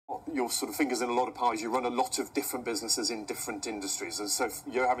your sort of fingers in a lot of pies. You run a lot of different businesses in different industries, and so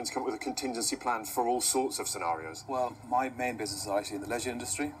you're having to come up with a contingency plan for all sorts of scenarios. Well, my main business is actually in the leisure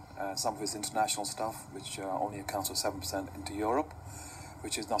industry. Some of it's international stuff, which only accounts for 7% into Europe,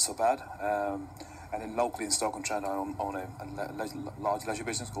 which is not so bad. And then locally in Stoke and Trent, I own a large leisure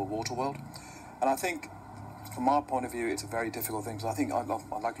business called Waterworld. And I think, from our point of view, it's a very difficult thing. So I think I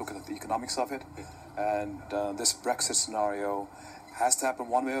like looking at the economics of it. And this Brexit scenario has to happen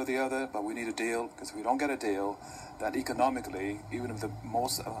one way or the other, but we need a deal, because if we don't get a deal, then economically, even if the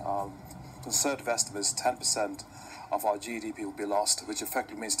most conservative estimate is 10% of our GDP will be lost, which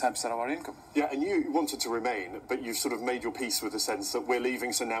effectively means 10% of our income. Yeah, and you wanted to remain, but you've sort of made your peace with the sense that we're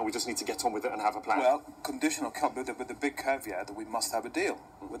leaving, so now we just need to get on with it and have a plan. Well, conditional, with the big caveat that we must have a deal.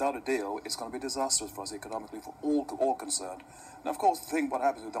 Without a deal, it's going to be disastrous for us economically, for all concerned. Now, of course, the thing, what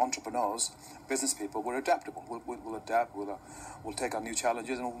happens with entrepreneurs, business people, we're adaptable. We'll adapt, we'll take on new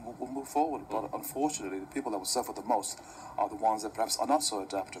challenges, and we'll move forward. But unfortunately, the people that will suffer the most are the ones that perhaps are not so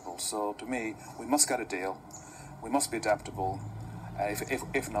adaptable. So, to me, we must get a deal. We must be adaptable.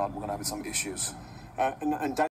 If not, we're going to have some issues. And